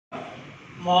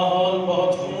ماحول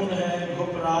بہت خون ہے،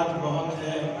 گھبراہٹ بہت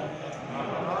ہے،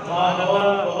 ماحول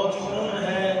بہت خون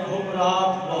ہے،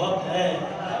 گھبراہٹ بہت ہے،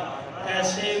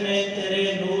 ایسے میں تیرے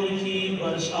نور کی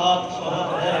برسات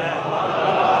بہت ہے۔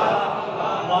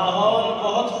 ماحول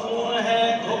بہت خون ہے،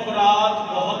 گھبراہٹ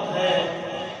بہت ہے،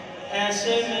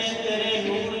 ایسے میں تیرے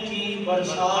نور کی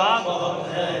برسات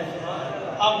بہت ہے۔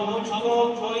 اب مجھ کو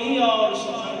کوئی اور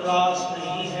سخن راس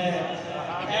نہیں ہے،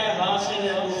 اے حاصل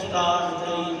گفتار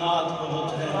تیری نعت بہت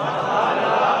ہے،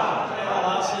 اے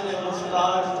حاصل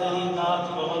گفتار تیری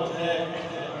نعت بہت ہے۔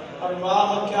 اور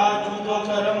واہ کیا جود و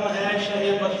کرم ہے شہ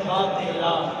بطحا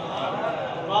تیرا،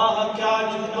 واہ کیا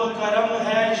جود و کرم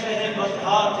ہے شہ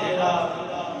بطحا تیرا،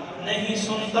 نہیں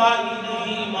سنتا ہی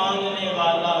نہیں مانگنے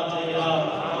والا تیرا،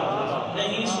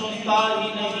 نہیں سنتا ہی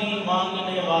نہیں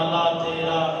مانگنے والا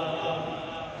تیرا۔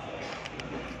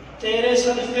 تیرے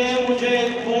صدقے مجھے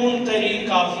بوند تیری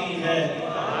کافی ہے،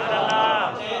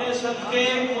 تیرے صدقے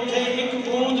مجھے ایک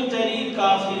بوند تیری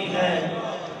کافی ہے،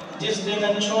 جس دن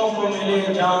اچھوں کو ملے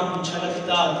جام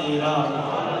چھلکتا تیرا،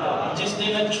 جس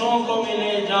دن اچھوں کو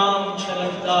ملے جام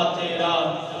چھلکتا تیرا۔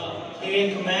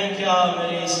 ایک میں کیا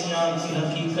میرے عصیان کی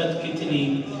حقیقت کتنی،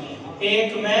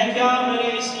 ایک میں کیا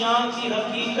میرے عصیان کی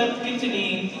حقیقت کتنی،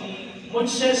 مجھ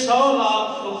سے 100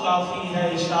 لاکھ تو کافی ہے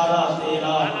اشارہ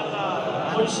تیرا،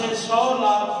 مجھ سے 100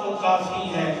 لاکھ تو کافی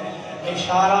ہے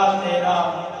اشارہ تیرا،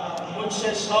 مجھ سے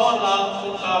 100 لاکھ تو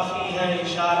کافی ہے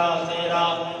اشارہ تیرا۔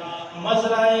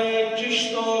 مزرعے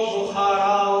چشت و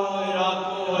بخارا و عراق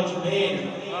و اجمیر،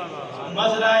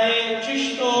 مزرعے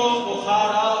چشت و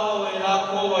بخارا و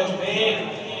عراق و اجمیر،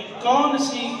 کون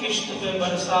سی کشت پہ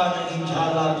برسا نہیں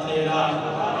جھالا تیرا،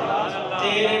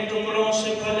 تیرے ٹکڑوں سے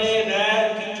پھلے غیر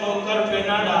کی ٹھوکر پہ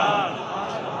نہ ڈال،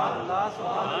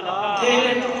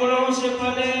 تیرے ٹکڑوں سے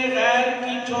پھلے غیر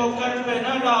کی ٹھوکر پہ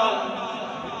نہ ڈال،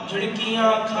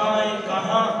 جھڑکیاں کھائیں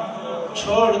کہاں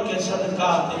چھوڑ کے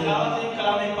صدقہ تیرا۔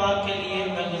 کلام پاک کے لیے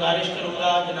میں گزارش کروں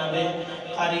گا جناب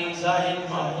قاری زاہد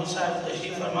محمود صاحب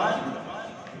تشریف فرمائیں،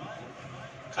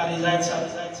 قاری زاہد صاحب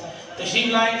تشریف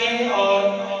لائیں گے اور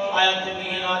آیات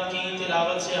بینات کی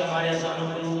تلاوت سے ہمارے اذان و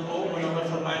قلوب کو منور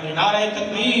فرمائیں گے۔ نعرہ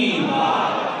تکبیر،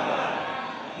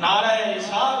 نعرہ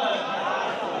رسالت،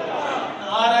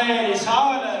 نعرہ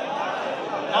رسالت،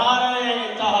 نعرہ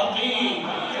تحقیق،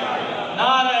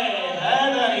 نعرہ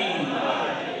حیدری،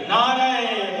 نعرہ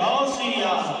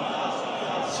غوثیہ،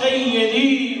 سیدی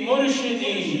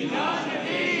مرشدی۔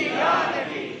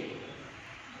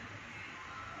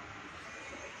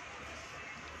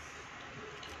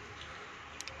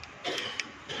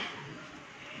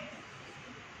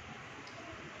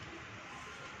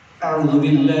 اعوذ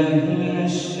باللہ من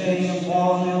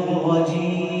الشیطان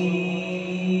الرجیم،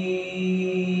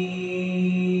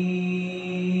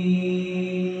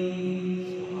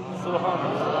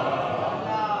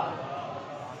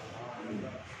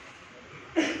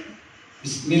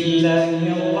 بسم اللہ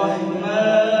الرحمن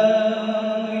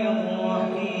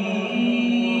الرحیم۔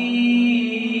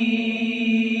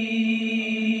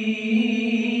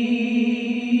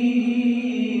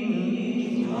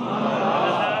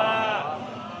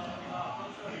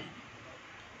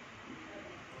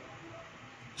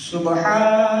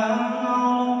 سبحان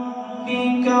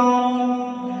ربك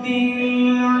رب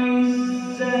العزة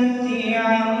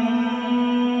عما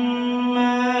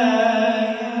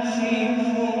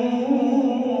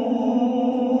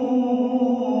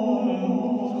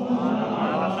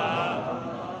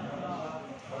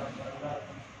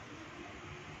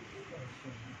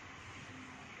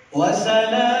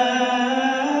وسلام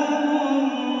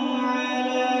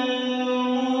على المرسلين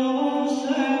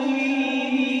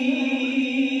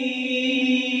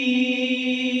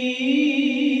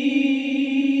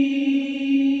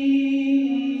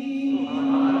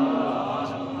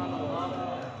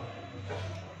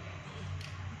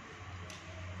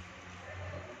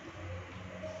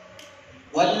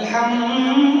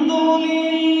والحمد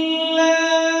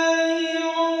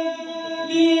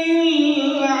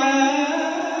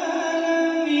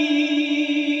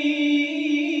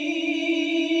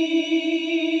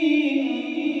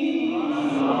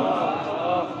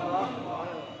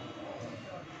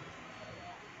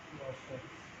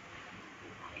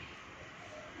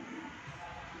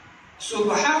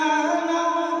سبحان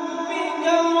ربك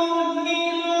رب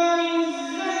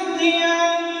العزة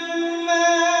عما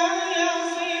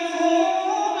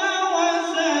يصفون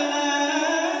وسلام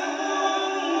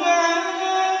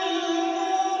على المرسلين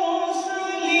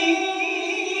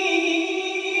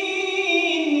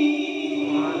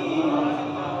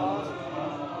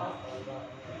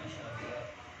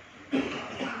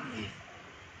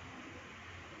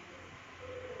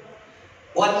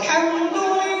والحمد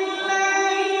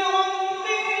لله رب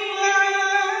العالمين۔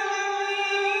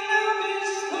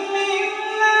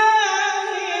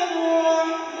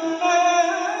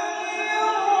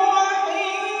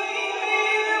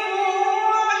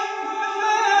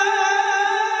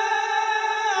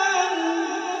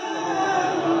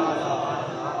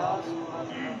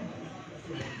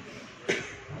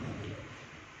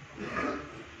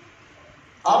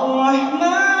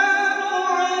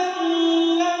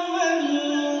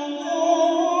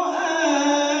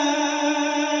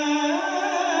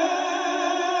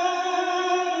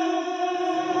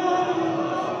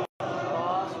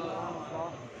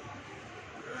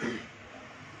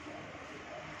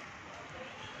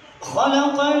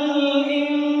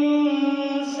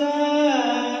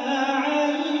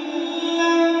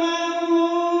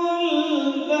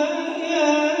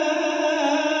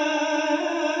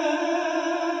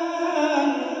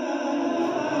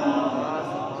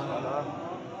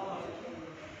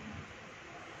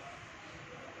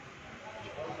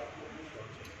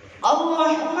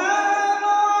 الرحمن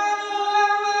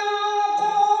علم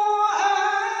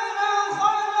القرآن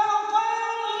خلق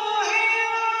الإنسان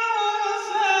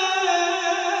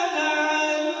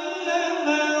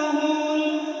علمه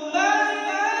البيان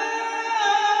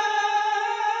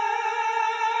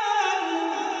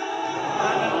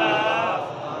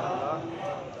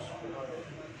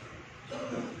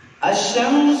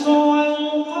الشمس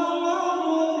والقمر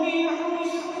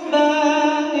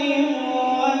بحسبان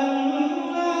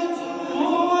والنجم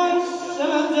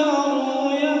والشجر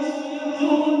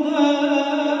يسجدان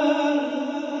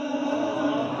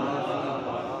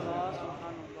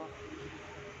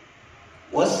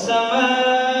والسماء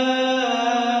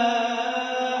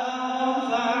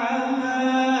رفعها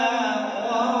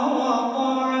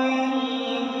ووضع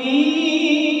الميزان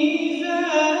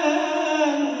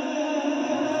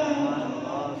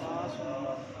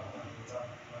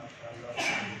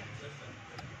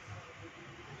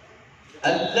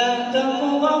ألا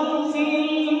تطغوا في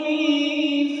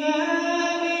الميزان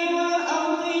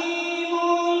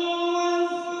وأقيموا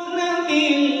الوزن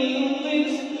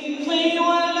بالقسط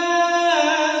ولا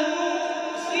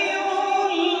تخسروا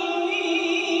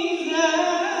الميزان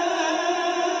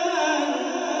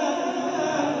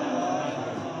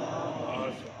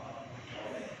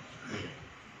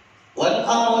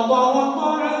والأرض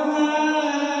وضعها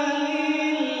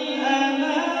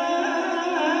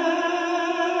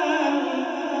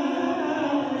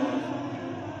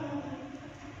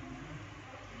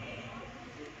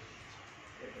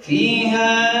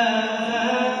فيها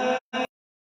فاكهة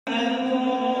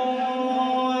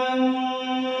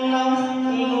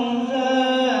والنخل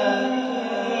ذات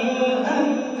الأكمام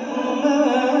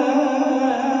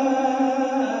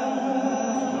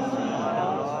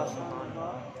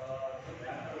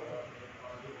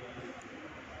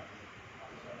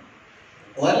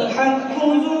والحب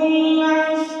ذو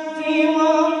العصف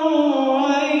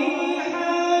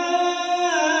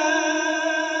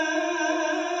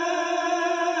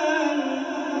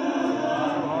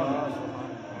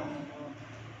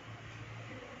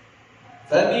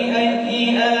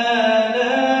فبأي آلاء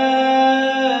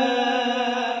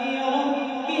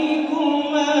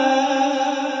ربكما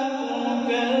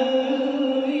تكذبان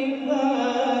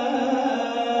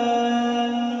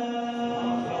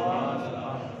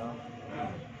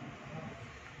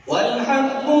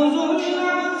والحب ذو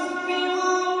العصف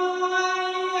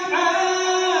والريحان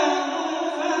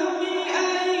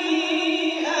فبأي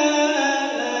آلاء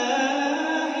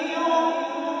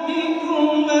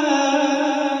ربكما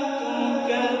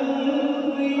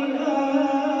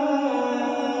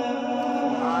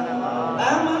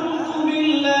آمنت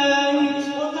بالله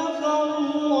صدق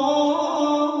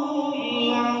الله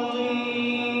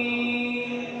العظيم.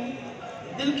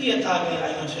 دل کی عطا کے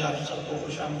آئینوں سے آپ سب کو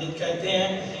خوش آمدید کہتے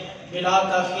ہیں. بلا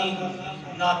تاخیر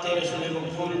نعت رسول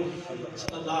مقبول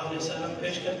صلی اللہ علیہ وسلم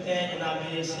پیش کرتے ہیں جناب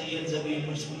سید زبیر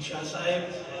مرسوم شاہ صاحب.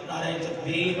 نعرہ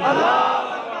تکبیر، نعرہ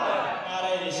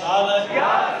رسالت،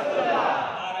 نعرہ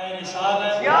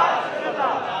رسالت،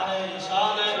 نعرہ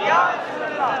رسالت،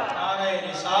 نعرہ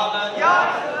رسالت،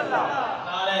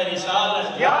 نعرہ رسالت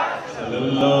صلی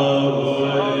اللہ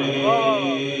علیہ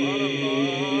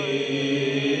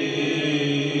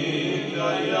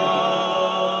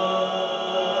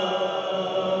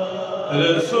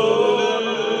رسول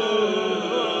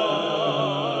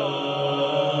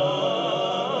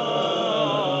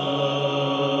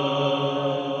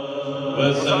اللہ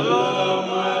وسلم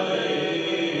علیکہ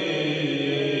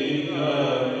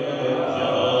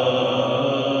یا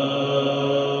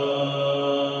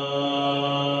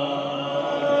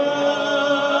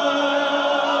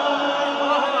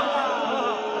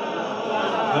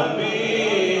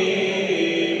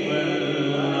حبیب اللہ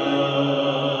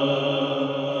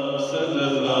صلی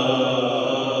اللہ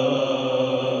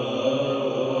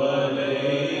علیہ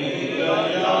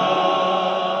یا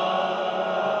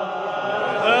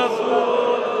رسول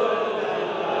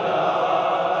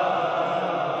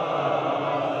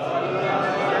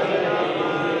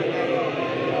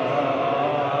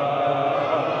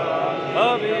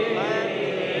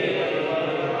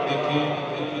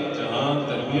جہاں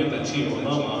تربیت اچھی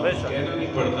ہونا کہنا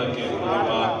نہیں پڑتا کہ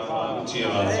اچھی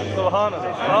آواز سے سبحان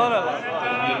اللہ سبحان اللہ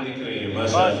تربیت دکھ رہی ہے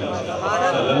ماشاءاللہ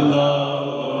صلی اللہ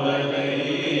علیہ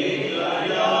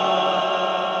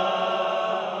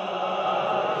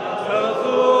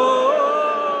رسول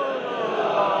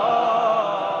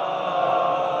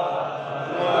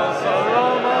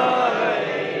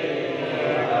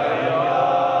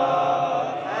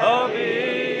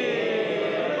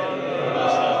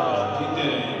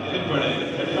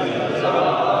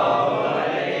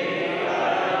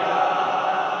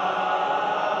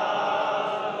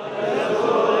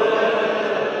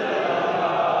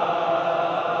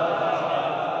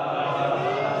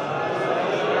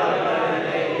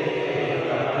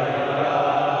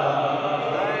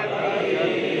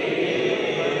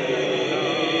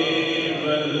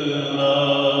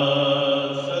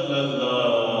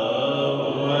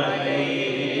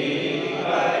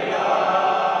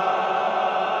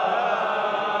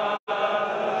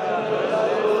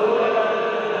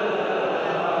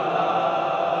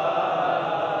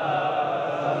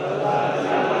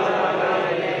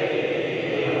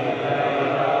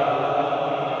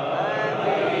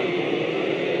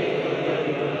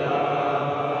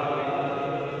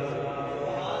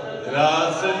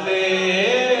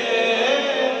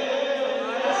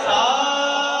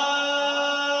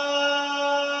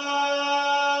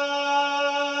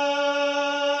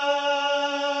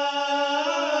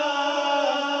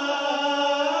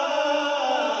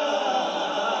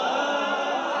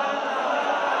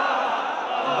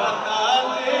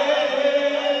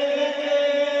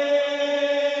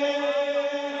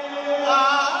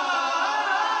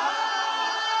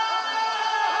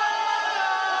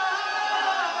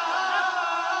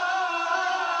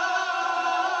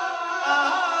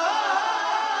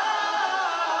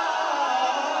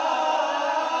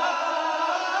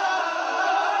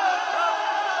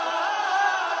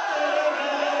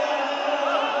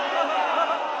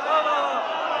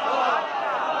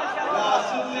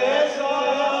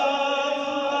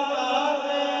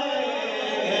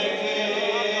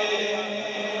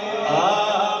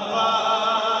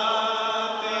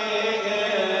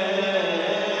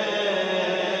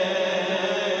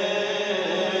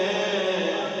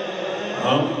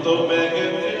ہم تو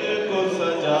محفل کو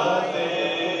سجاتے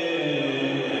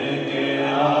کہ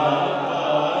آپ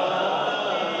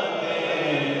آتے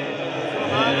ہیں۔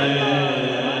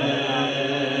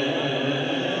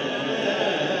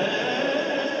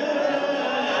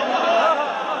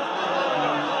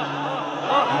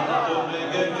 ہم تو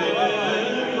محفل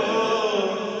کو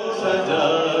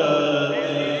سجاتے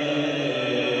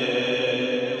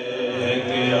ہیں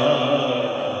کہ آپ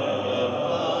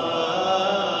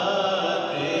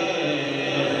آتے ہیں۔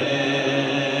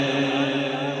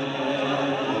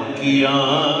 کی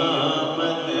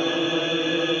آمد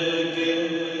کے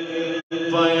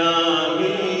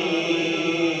پیامی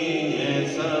ہیں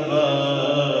صبا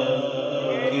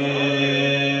کے،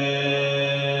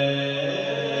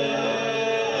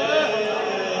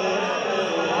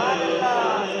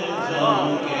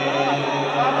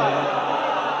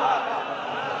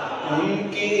 ان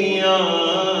کی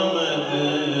آمد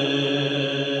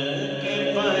کے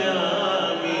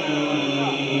پیامی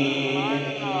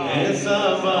ہیں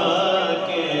صبا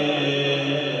کے،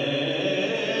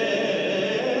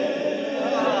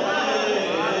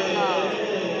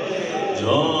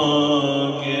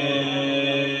 جھونکے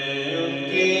ان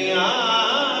کی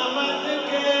آمد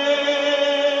کے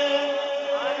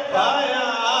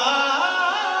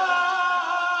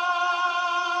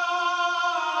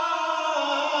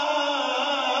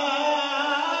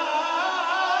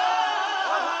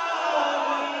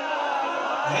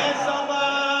ہے صبا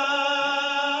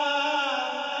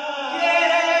کے،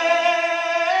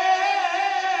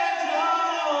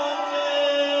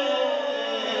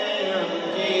 ان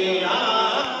کی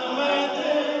آمد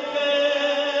کے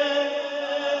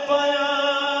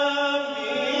پیامی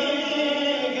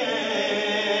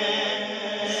ہیں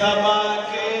صبا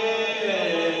کے،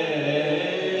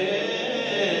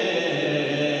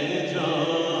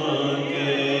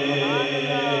 جھونکے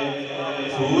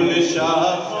پھول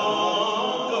شاخوں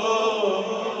کو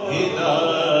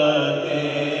ہلاتے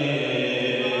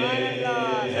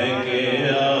ہیں کہ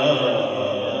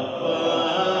آپ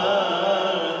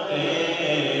آتے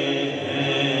ہیں۔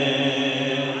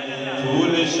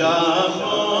 پھول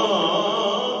شاخوں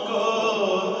کو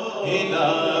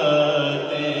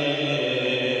ہلاتے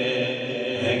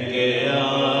ہیں کہ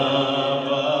آپ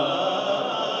آتے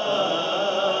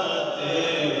ہیں۔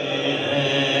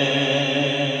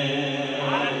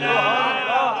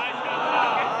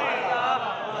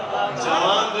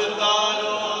 چاند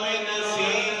تاروں میں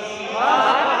نصیب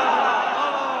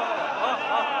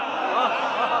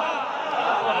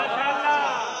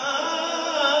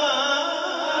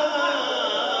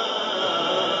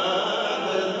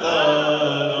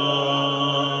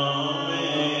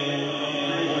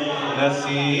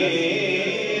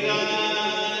نصیر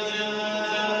آج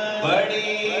بڑی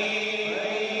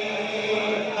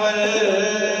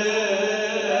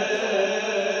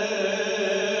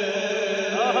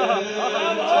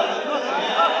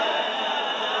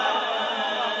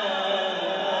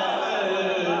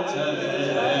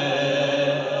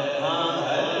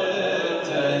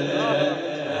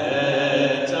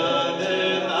چاند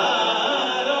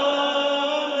تاروں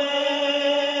میں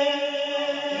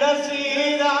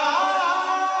نصیر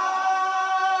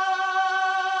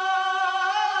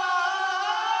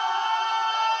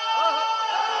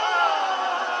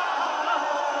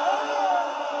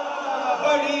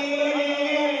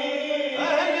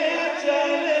بڑی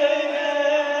چلے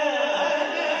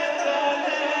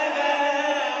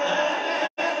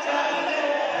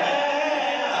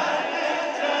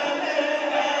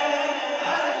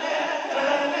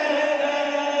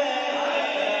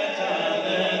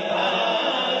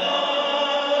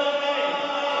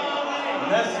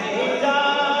نصیرہ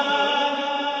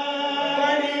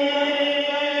بڑی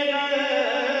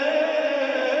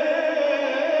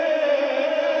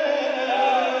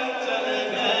چل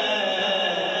گئے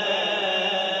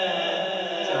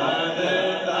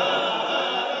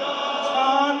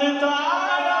چاند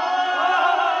تارا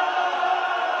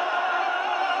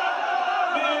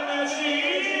بے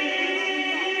نصیب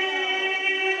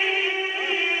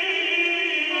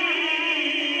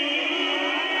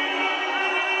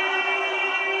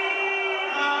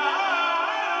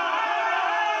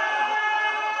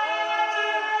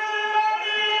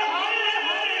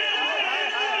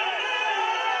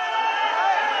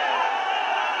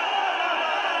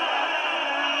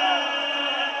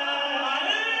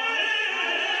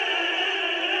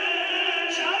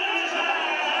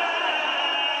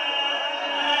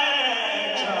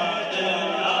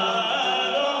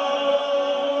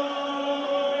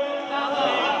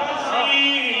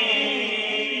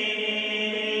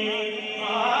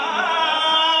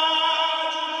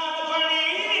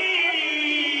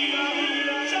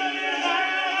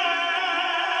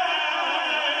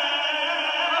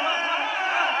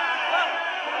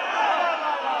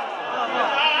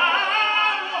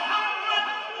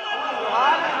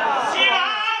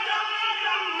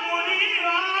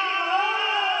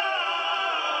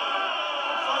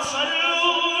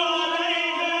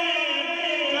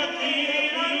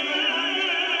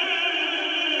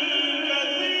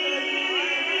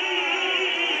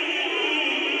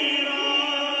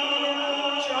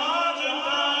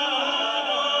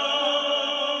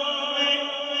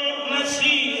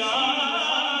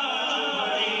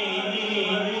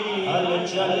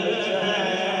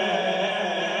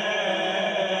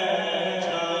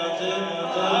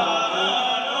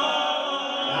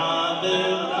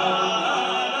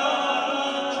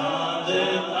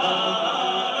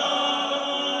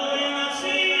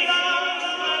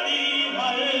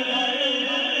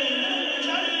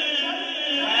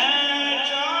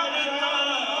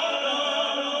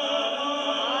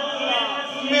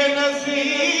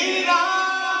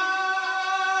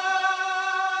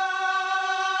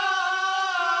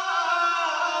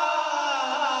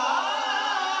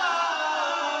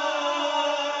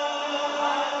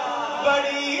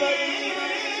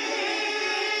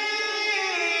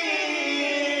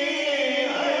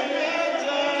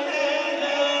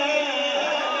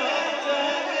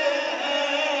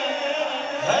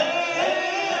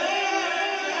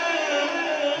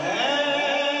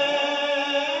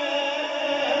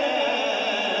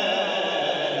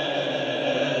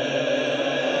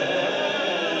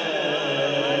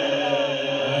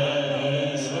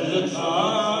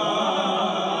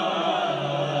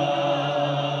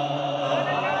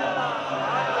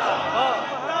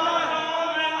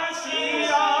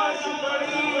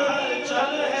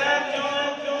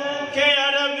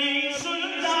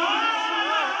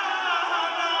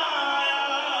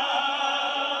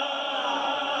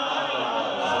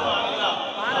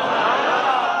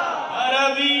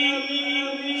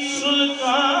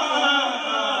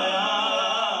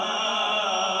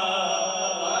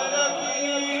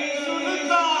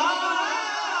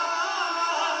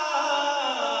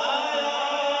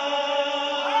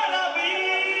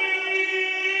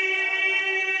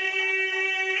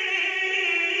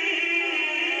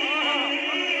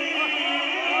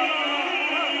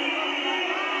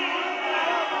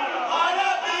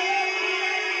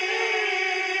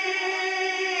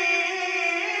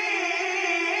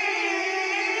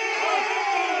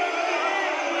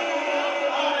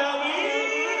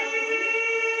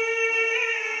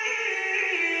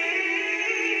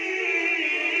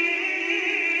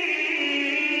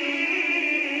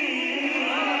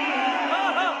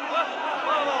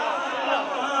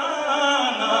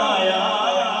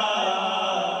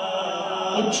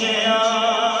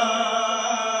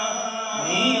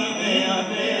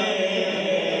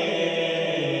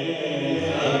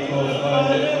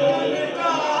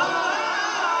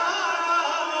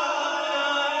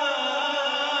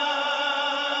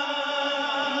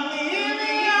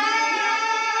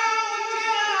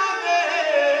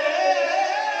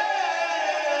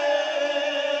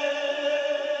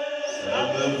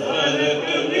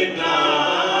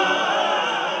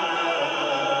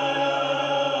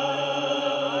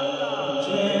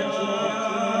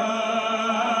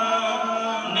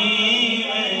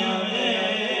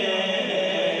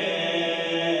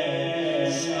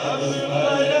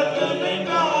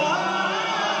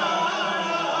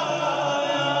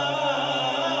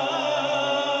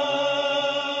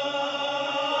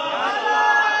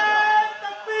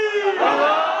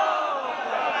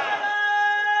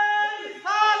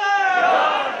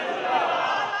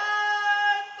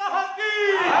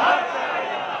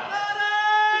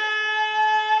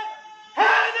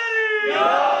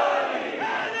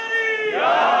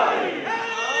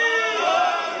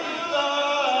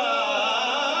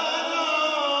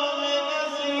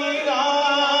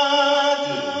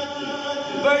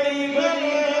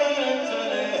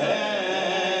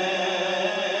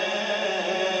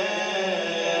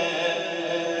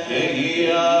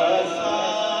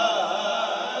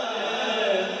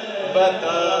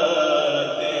بتا